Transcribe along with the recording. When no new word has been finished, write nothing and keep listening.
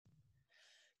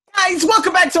Guys,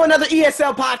 welcome back to another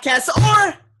ESL podcast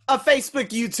or a Facebook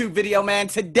YouTube video, man.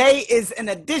 Today is an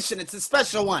edition. It's a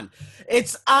special one.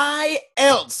 It's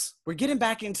IELTS. We're getting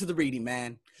back into the reading,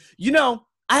 man. You know,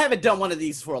 I haven't done one of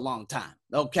these for a long time,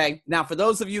 okay? Now, for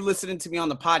those of you listening to me on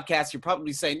the podcast, you're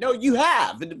probably saying, no, you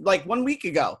have, like 1 week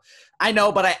ago. I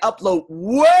know, but I upload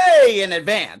way in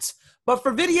advance. But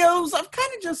for videos, I've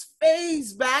kind of just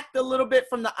phased back a little bit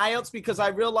from the IELTS because I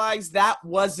realized that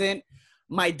wasn't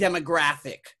my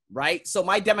demographic, right? So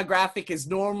my demographic is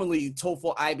normally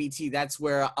TOEFL IBT. That's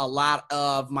where a lot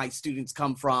of my students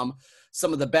come from.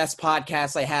 Some of the best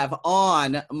podcasts I have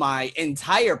on my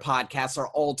entire podcast are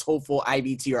all TOEFL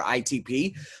IBT or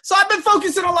ITP. So I've been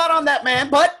focusing a lot on that, man.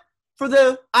 But for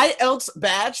the IELTS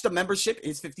badge, the membership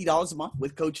is $50 a month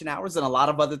with coaching hours and a lot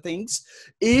of other things.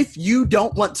 If you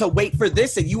don't want to wait for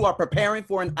this and you are preparing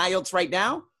for an IELTS right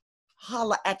now,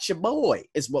 holla at your boy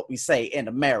is what we say in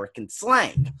American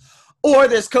slang. Or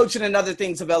there's coaching and other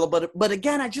things available. But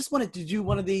again, I just wanted to do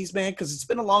one of these, man, because it's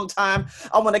been a long time.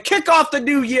 I want to kick off the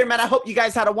new year, man. I hope you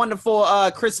guys had a wonderful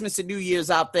Christmas and New Year's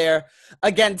out there.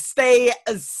 Again, stay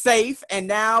safe. And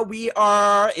now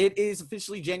it is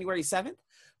officially January 7th.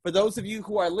 For those of you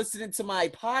who are listening to my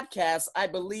podcast, I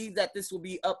believe that this will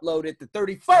be uploaded the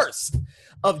 31st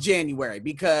of January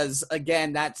because,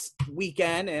 again, that's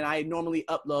weekend, and I normally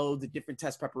upload the different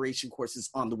test preparation courses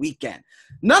on the weekend.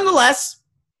 Nonetheless,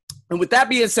 and with that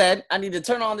being said, I need to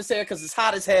turn on this air because it's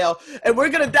hot as hell, and we're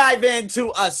going to dive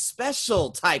into a special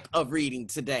type of reading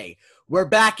today. We're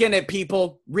back in it,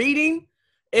 people. Reading,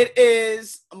 it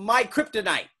is my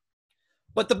kryptonite.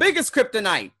 But the biggest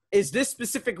kryptonite is this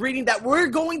specific reading that we're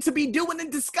going to be doing and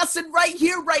discussing right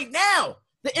here, right now.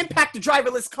 The impact of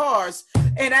driverless cars.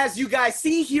 And as you guys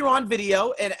see here on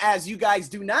video, and as you guys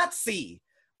do not see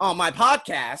on my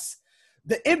podcast,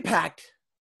 the impact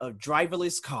of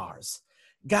driverless cars.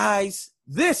 Guys,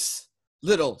 this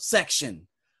little section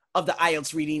of the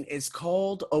IELTS reading is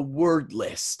called a word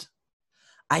list.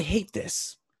 I hate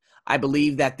this. I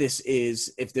believe that this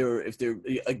is, if there,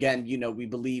 again, you know, we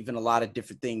believe in a lot of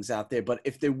different things out there, but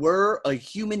if there were a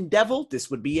human devil,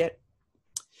 this would be it.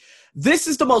 This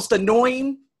is the most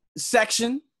annoying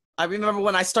section. I remember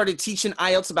when I started teaching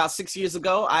IELTS about 6 years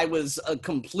ago, I was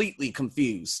completely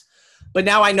confused. But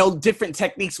now I know different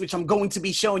techniques, which I'm going to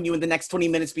be showing you in the next 20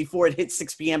 minutes before it hits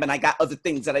 6 p.m. And I got other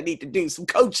things that I need to do, some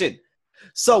coaching.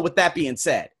 So with that being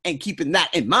said, and keeping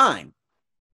that in mind,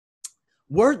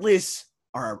 word lists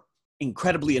are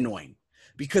incredibly annoying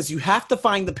because you have to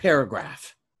find the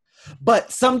paragraph.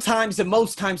 But sometimes and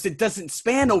most times it doesn't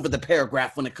span over the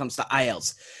paragraph when it comes to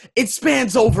IELTS. It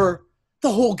spans over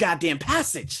the whole goddamn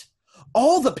passage,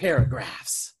 all the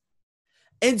paragraphs.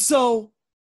 And so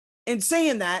in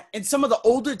saying that, in some of the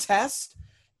older tests,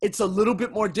 it's a little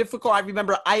bit more difficult. I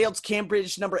remember IELTS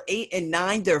Cambridge number 8 and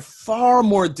 9, they're far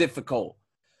more difficult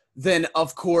than,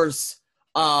 of course,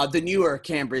 the newer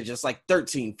Cambridge is like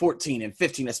 13, 14, and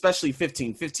 15, especially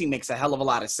 15. 15 makes a hell of a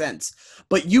lot of sense.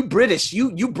 But you British,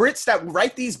 you Brits that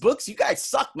write these books, you guys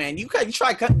suck, man. You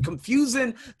try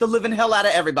confusing the living hell out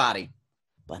of everybody.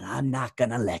 But I'm not going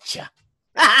to let you.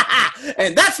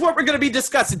 And that's what we're going to be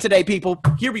discussing today, people.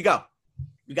 Here we go.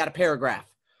 We got a paragraph.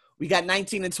 We got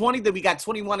 19 and 20, then we got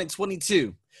 21 and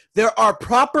 22. There are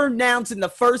proper nouns in the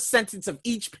first sentence of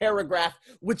each paragraph,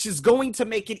 which is going to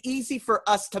make it easy for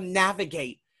us to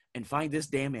navigate and find this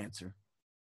damn answer.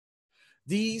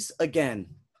 These, again,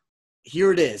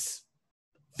 here it is.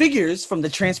 Figures from the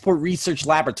Transport Research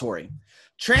Laboratory.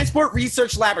 Transport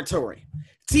Research Laboratory,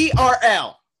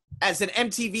 TRL, as an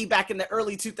MTV back in the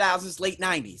early 2000s, late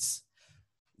 90s.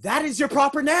 That is your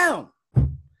proper noun.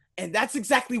 And that's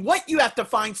exactly what you have to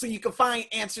find so you can find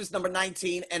answers number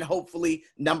 19 and hopefully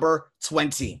number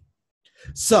 20.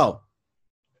 So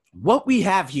what we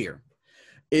have here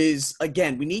is,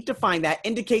 again, we need to find that,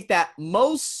 indicate that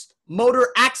most motor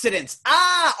accidents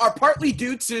are partly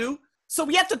due to, so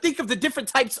we have to think of the different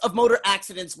types of motor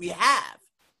accidents we have,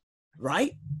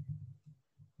 right?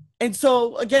 And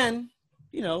so, again,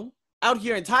 you know, out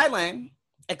here in Thailand,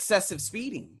 excessive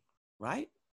speeding, right?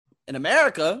 In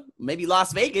America, maybe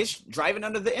Las Vegas, driving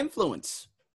under the influence.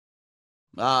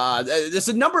 There's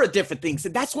a number of different things,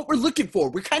 and that's what we're looking for.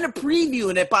 We're kind of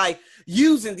previewing it by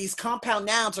using these compound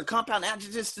nouns or compound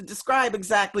adjectives to describe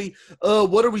exactly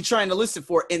what are we trying to listen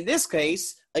for. In this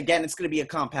case, again, it's going to be a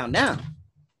compound noun.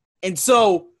 And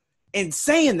so in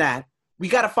saying that, we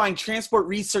got to find Transport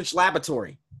Research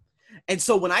Laboratory. And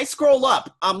so when I scroll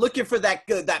up, I'm looking for that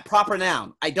proper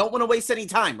noun. I don't want to waste any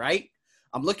time, right?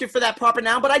 I'm looking for that proper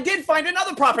noun, but I did find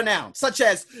another proper noun, such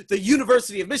as the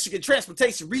University of Michigan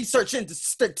Transportation Research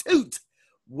Institute,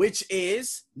 which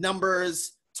is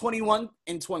numbers 21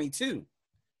 and 22.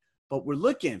 but we're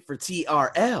looking for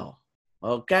TRL.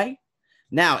 Okay.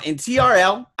 Now in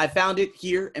TRL, I found it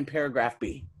here in paragraph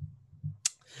B.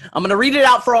 I'm going to read it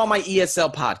out for all my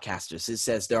ESL podcasters. It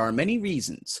says, there are many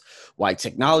reasons why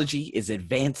technology is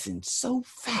advancing so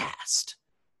fast.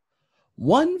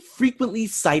 One frequently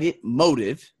cited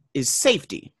motive is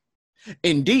safety.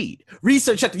 Indeed,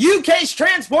 research at the UK's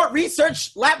Transport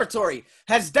Research Laboratory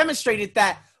has demonstrated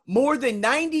that more than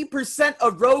 90%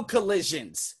 of road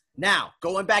collisions. Now,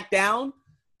 going back down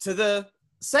to the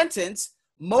sentence,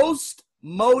 most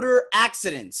motor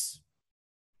accidents.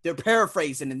 They're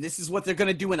paraphrasing, and this is what they're going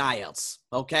to do in IELTS,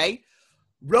 okay?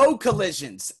 Road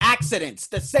collisions, accidents,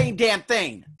 the same damn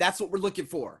thing. That's what we're looking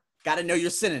for. Got to know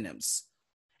your synonyms.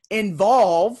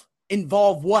 Involve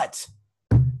what?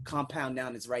 Compound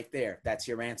noun is right there. That's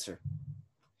your answer.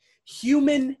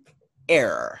 Human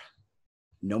error.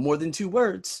 No more than 2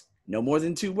 words. No more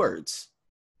than 2 words.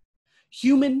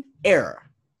 Human error.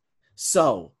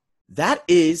 So that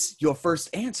is your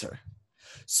first answer.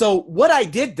 So what I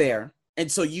did there,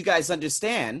 and so you guys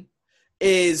understand,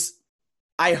 is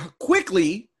I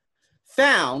quickly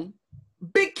found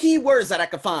big key words that I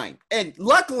could find. And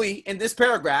luckily, in this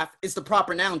paragraph, is the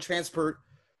proper noun, Transport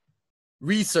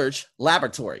Research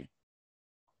Laboratory.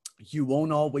 You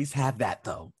won't always have that,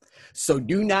 though. So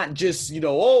do not just,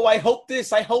 oh, I hope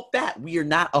this, I hope that. We are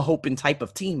not a hoping type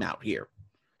of team out here.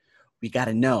 We got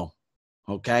to know.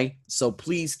 Okay? So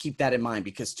please keep that in mind,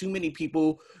 because too many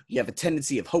people, you have a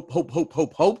tendency of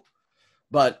hope.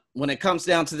 But when it comes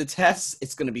down to the tests,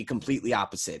 it's going to be completely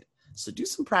opposite. So do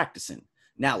some practicing.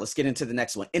 Now, let's get into the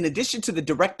next one. In addition to the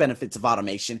direct benefits of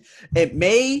automation, it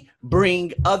may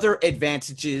bring other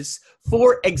advantages.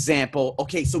 For example,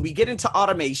 okay, so we get into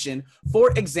automation.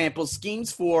 For example,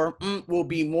 schemes for will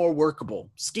be more workable.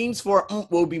 Schemes for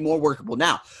will be more workable.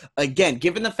 Now, again,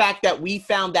 given the fact that we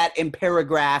found that in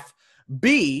paragraph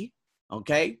B,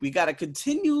 okay, we got to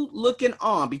continue looking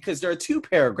on because there are 2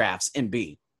 paragraphs in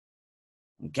B.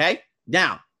 Okay,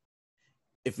 now,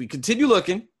 if we continue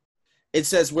looking, it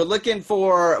says we're looking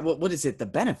for, what is it? The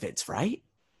benefits, right?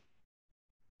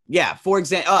 Yeah, for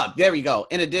example, there we go.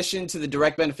 In addition to the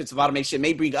direct benefits of automation, it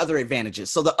may bring other advantages.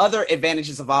 So the other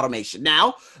advantages of automation.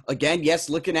 Now, again, yes,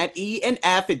 looking at E and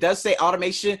F, it does say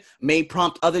automation may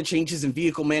prompt other changes in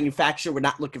vehicle manufacture. We're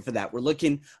not looking for that. We're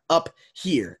looking up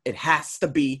here. It has to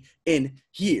be in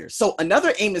here. So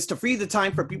another aim is to free the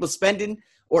time for people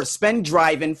spend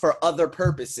driving for other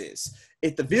purposes.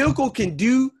 If the vehicle can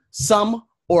do some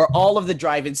or all of the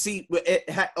driving,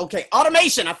 okay,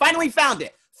 automation, I finally found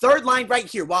it. 3rd line right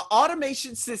here. While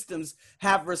automation systems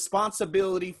have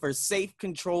responsibility for safe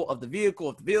control of the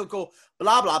vehicle,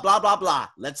 blah, blah, blah, blah, blah.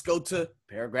 Let's go to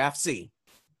paragraph C.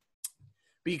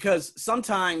 Because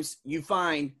sometimes you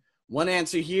find one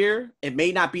answer here, it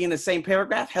may not be in the same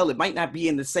paragraph. Hell, it might not be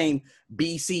in the same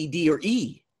B, C, D, or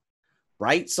E.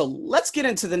 Right? So let's get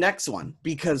into the next one,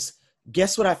 because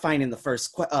guess what I find in the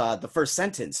first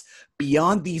sentence?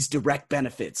 Beyond these direct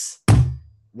benefits,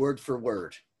 word for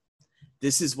word.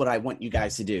 This is what I want you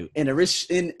guys to do. In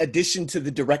addition to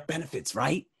the direct benefits,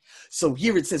 right? So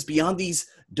here it says beyond these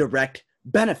direct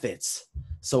benefits.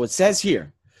 So it says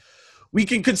here, we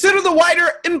can consider the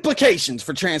wider implications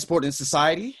for transport in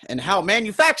society and how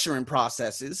manufacturing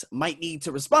processes might need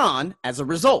to respond as a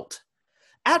result.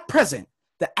 At present,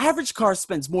 the average car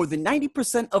spends more than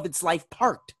 90% of its life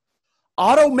parked.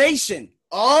 Automation.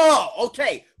 Oh,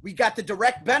 okay. We got the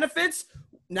direct benefits.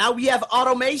 Now we have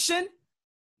automation.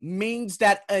 Means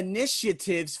that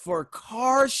initiatives for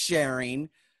car sharing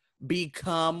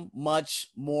become much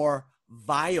more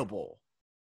viable.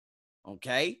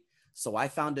 Okay? So I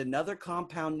found another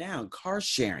compound noun, car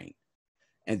sharing.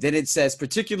 And then it says,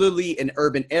 particularly in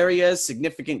urban areas,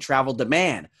 significant travel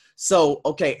demand. So,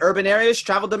 okay, urban areas,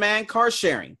 travel demand, car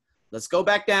sharing. Let's go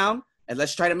back down and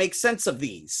let's try to make sense of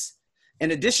these. In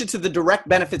addition to the direct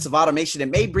benefits of automation, it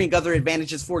may bring other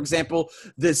advantages. For example,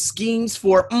 the schemes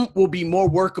for will be more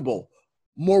workable.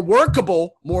 More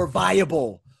workable, more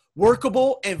viable.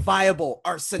 Workable and viable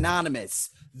are synonymous.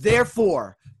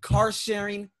 Therefore, car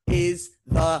sharing is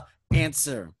the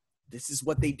answer. This is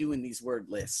what they do in these word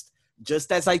lists.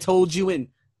 Just as I told you in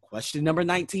question number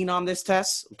 19 on this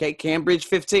test, okay, Cambridge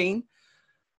 15,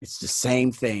 it's the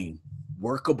same thing.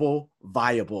 Workable,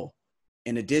 viable.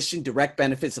 In addition, direct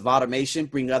benefits of automation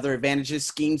bring other advantages.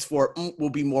 Schemes for will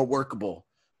be more workable,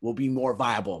 will be more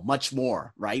viable, much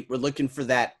more, right? We're looking for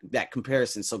that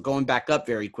comparison. So going back up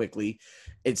very quickly,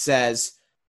 it says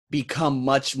become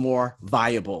much more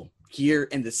viable. Here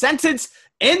in the sentence,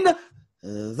 in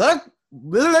the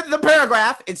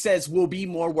paragraph, it says will be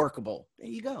more workable. There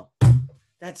you go.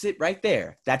 That's it right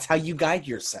there. That's how you guide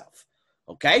yourself.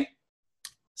 Okay?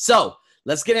 So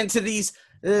let's get into these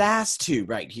last two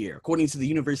right here. According to the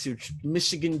University of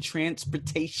Michigan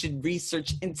Transportation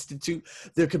Research Institute,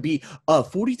 there could be a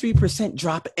 43%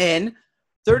 drop in,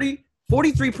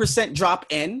 43% drop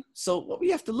in. So what we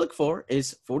have to look for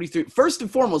is 43. First and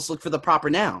foremost, look for the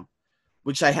proper noun,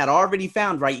 which I had already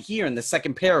found right here in the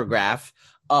second paragraph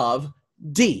of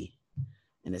D.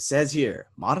 And it says here,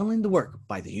 modeling the work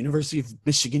by the University of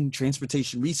Michigan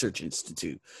Transportation Research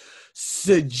Institute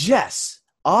suggests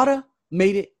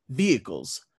automated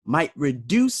vehicles might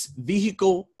reduce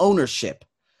vehicle ownership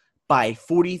by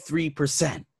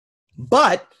 43%.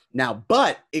 But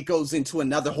it goes into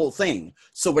another whole thing.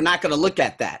 So we're not going to look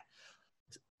at that.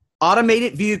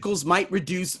 Automated vehicles might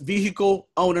reduce vehicle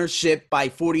ownership by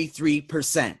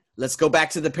 43%. Let's go back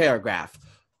to the paragraph.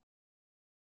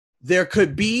 There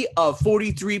could be a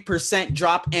 43%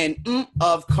 drop in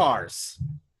of cars.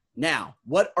 Now,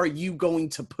 what are you going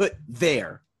to put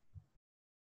there?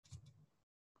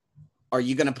 Are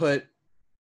you going to put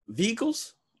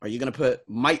vehicles? Are you going to put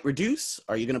might reduce?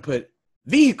 Are you going to put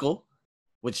vehicle,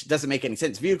 which doesn't make any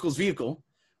sense? Vehicle.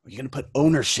 Are you going to put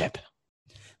ownership?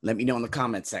 Let me know in the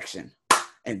comment section.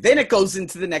 And then it goes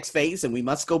into the next phase, and we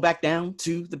must go back down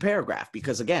to the paragraph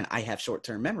because, again, I have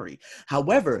short-term memory.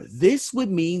 However, this would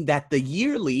mean that the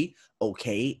yearly,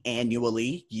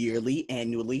 annually, yearly,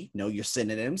 annually, know your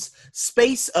synonyms,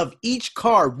 space of each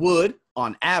car would,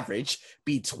 on average,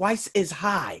 be twice as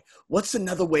high. What's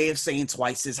another way of saying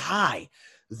twice as high?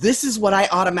 This is what I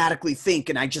automatically think,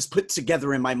 and I just put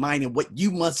together in my mind and what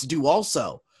you must do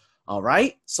also. All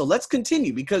right? So let's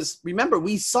continue because, remember,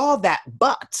 we saw that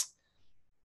but.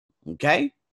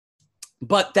 Okay,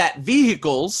 but that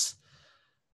vehicles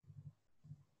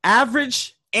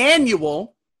average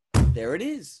annual, there it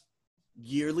is,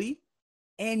 yearly,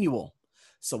 annual.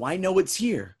 So I know it's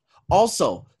here.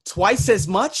 Also, twice as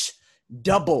much,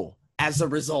 double as a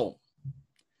result.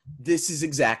 This is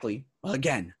exactly,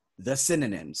 again, the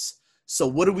synonyms. So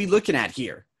what are we looking at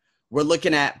here? We're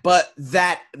looking at, but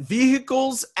that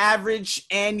vehicles average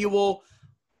annual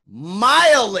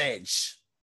mileage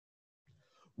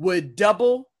would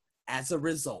double as a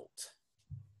result.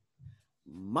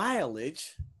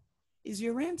 Mileage is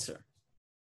your answer.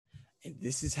 And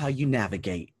this is how you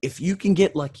navigate. If you can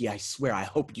get lucky, I swear, I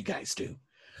hope you guys do.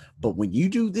 But when you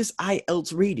do this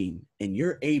IELTS reading and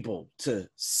you're able to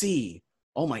see,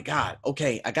 oh my God,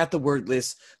 okay, I got the word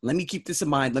list. Let me keep this in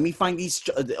mind. Let me find these,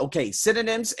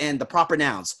 synonyms and the proper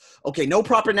nouns. Okay, no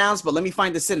proper nouns, but let me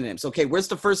find the synonyms. Okay, where's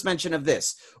the first mention of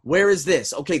this? Where is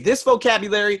this? Okay, this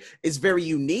vocabulary is very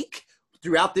unique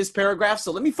throughout this paragraph.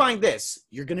 So let me find this.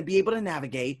 You're going to be able to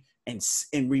navigate and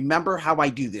remember how I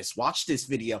do this. Watch this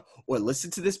video or listen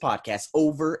to this podcast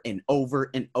over and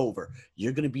over and over.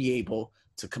 You're going to be able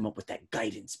to come up with that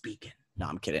guidance beacon. No,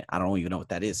 I'm kidding. I don't even know what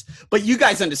that is. But you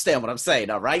guys understand what I'm saying,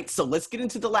 all right? So let's get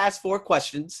into the last four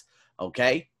questions,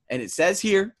 okay? And it says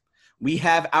here, we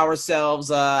have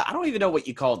ourselves, I don't even know what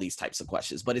you call these types of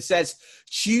questions, but it says,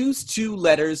 choose two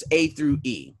letters A through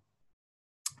E.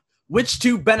 Which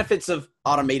two benefits of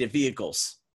automated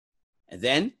vehicles? And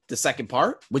then the second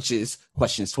part, which is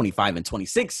questions 25 and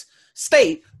 26,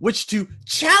 state which two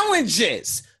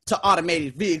challenges to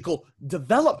automated vehicle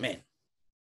development.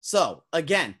 So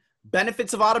again,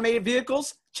 benefits of automated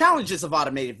vehicles, challenges of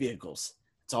automated vehicles.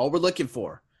 That's all we're looking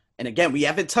for. And again, we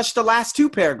haven't touched the last two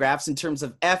paragraphs in terms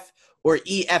of F or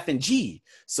E, F, and G.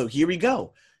 So here we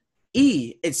go.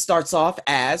 E, it starts off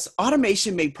as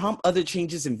automation may prompt other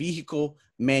changes in vehicle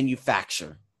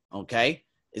manufacture. Okay.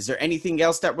 Is there anything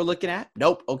else that we're looking at?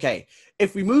 Nope. Okay.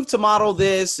 If we move to model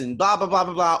this and blah, blah, blah,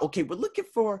 blah, blah. Okay. We're looking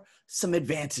for some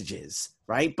advantages,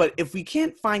 right? But if we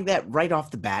can't find that right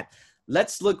off the bat,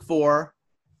 let's look for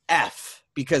F,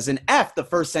 because in F, the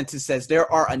first sentence says there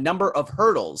are a number of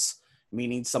hurdles,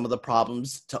 meaning some of the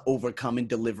problems to overcome in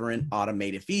delivering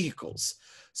automated vehicles.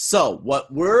 So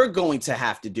what we're going to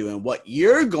have to do and what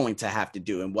you're going to have to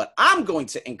do and what I'm going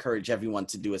to encourage everyone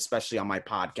to do, especially on my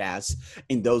podcast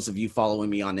and those of you following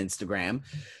me on Instagram,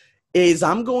 is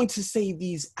I'm going to say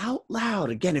these out loud.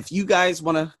 Again, if you guys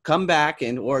want to come back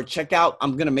or check out,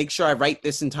 I'm going to make sure I write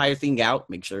this entire thing out,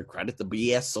 make sure to credit the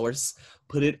BS source,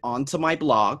 put it onto my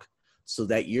blog so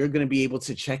that you're going to be able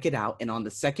to check it out. And on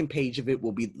the second page of it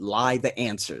will lie the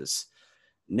answers.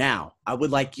 Now, I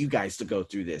would like you guys to go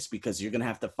through this because you're going to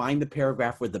have to find the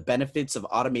paragraph where the benefits of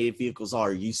automated vehicles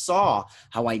are. You saw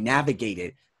how I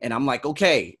navigated and I'm like,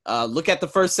 okay, look at the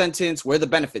first sentence. Where are the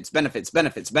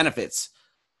benefits.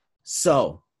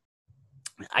 So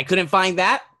I couldn't find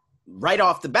that right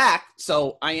off the back.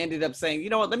 So I ended up saying,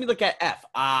 you know what, let me look at F.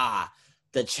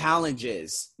 The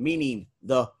challenges, meaning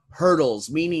the hurdles,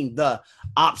 meaning the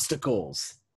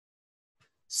obstacles.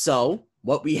 So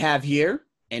what we have here,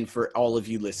 and for all of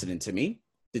you listening to me,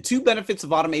 the two benefits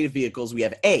of automated vehicles, we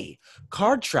have A,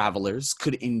 car travelers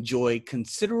could enjoy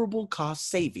considerable cost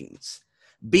savings.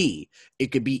 B,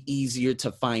 it could be easier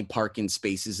to find parking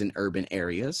spaces in urban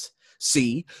areas.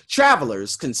 C,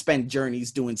 travelers can spend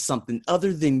journeys doing something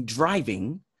other than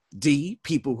driving. D,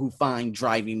 people who find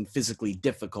driving physically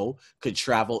difficult could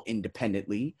travel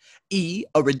independently. E,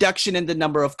 a reduction in the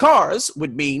number of cars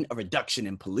would mean a reduction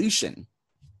in pollution.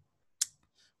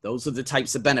 Those are the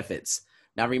types of benefits.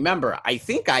 Now, remember, I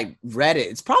think I read it.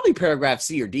 It's probably paragraph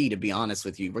C or D, to be honest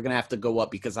with you. We're going to have to go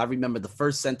up because I remember the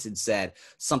first sentence said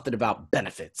something about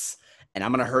benefits, and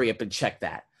I'm going to hurry up and check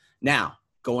that. Now,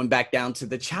 going back down to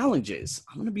the challenges,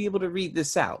 I'm going to be able to read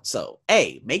this out. So,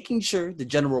 A, making sure the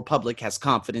general public has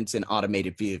confidence in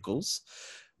automated vehicles.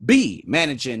 B,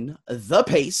 managing the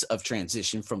pace of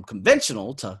transition from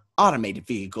conventional to automated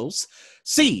vehicles.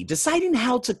 C, deciding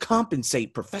how to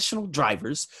compensate professional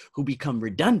drivers who become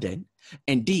redundant.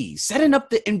 And D, setting up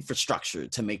the infrastructure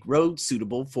to make roads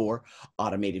suitable for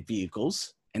automated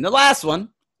vehicles. And the last one,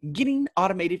 getting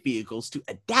automated vehicles to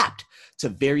adapt to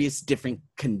various different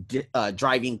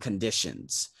driving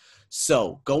conditions.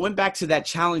 So going back to that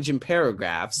challenge in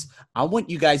paragraphs, I want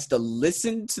you guys to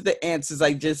listen to the answers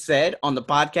I just said on the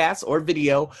podcast or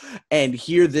video and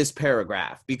hear this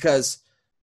paragraph, because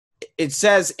it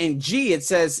says in G, it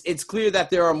says it's clear that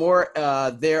there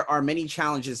are many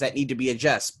challenges that need to be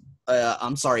addressed.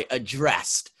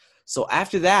 So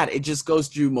after that, it just goes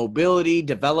through mobility,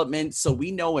 development. So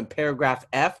we know in paragraph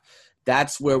F,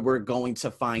 that's where we're going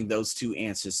to find those two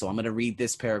answers. So I'm going to read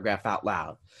this paragraph out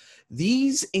loud.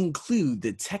 These include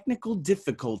the technical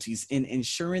difficulties in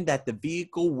ensuring that the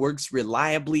vehicle works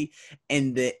reliably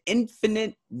in the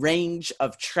infinite range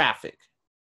of traffic,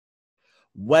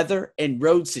 weather, and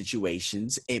road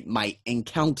situations it might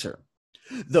encounter.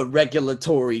 The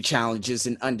regulatory challenges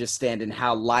in understanding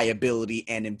how liability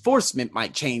and enforcement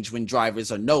might change when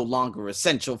drivers are no longer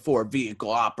essential for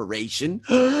vehicle operation,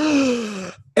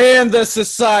 and the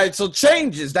societal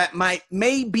changes that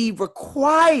may be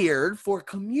required for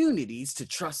communities to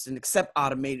trust and accept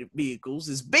automated vehicles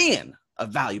as being a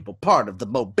valuable part of the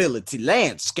mobility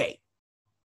landscape.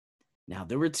 Now,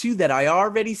 there were two that I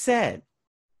already said.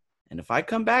 And if I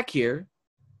come back here,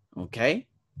 okay,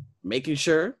 making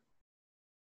sure,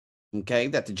 okay,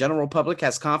 that the general public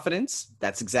has confidence,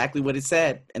 that's exactly what it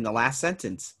said in the last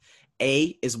sentence.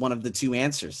 A is one of the two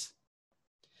answers.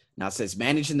 Now it says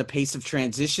managing the pace of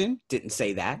transition, didn't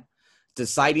say that.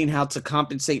 Deciding how to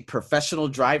compensate professional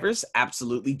drivers,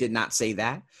 absolutely did not say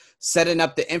that. Setting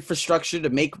up the infrastructure to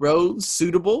make roads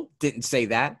suitable, didn't say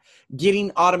that.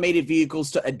 Getting automated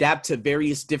vehicles to adapt to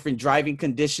various different driving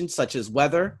conditions such as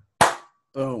weather,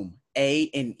 boom. A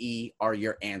and E are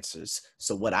your answers.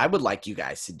 So what I would like you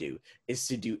guys to do is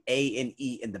to do A and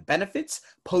E in the benefits,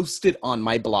 post it on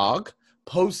my blog,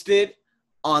 post it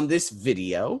on this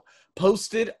video,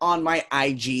 post it on my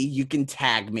IG. You can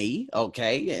tag me,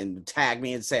 okay, and tag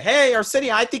me and say, hey,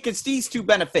 Arsenio, I think it's these two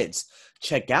benefits.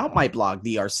 Check out my blog,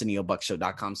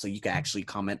 thearseniobuckshow.com, so you can actually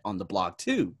comment on the blog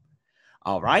too.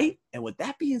 All right. And with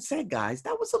that being said, guys,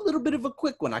 that was a little bit of a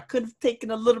quick one. I could have taken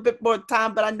a little bit more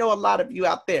time, but I know a lot of you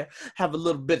out there have a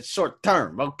little bit short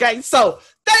term. Okay. So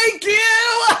thank you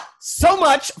so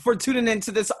much for tuning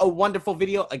into this wonderful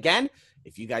video. Again,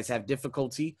 if you guys have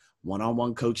difficulty,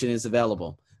 one-on-one coaching is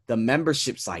available. The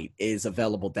membership site is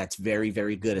available. That's very,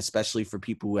 very good, especially for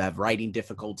people who have writing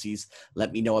difficulties.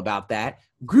 Let me know about that.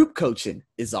 Group coaching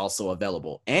is also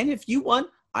available. And if you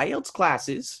want IELTS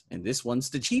classes, and this one's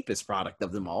the cheapest product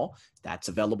of them all, that's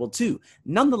available too.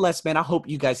 Nonetheless, man, I hope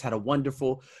you guys had a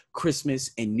wonderful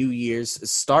Christmas and New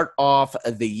Year's. Start off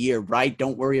the year right.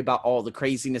 Don't worry about all the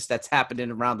craziness that's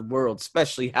happening around the world,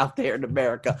 especially out there in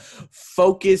America.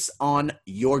 Focus on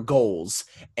your goals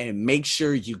and make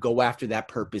sure you go after that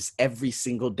purpose every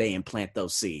single day and plant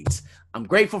those seeds. I'm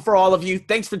grateful for all of you.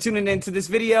 Thanks for tuning into this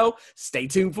video. Stay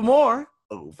tuned for more.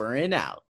 Over and out.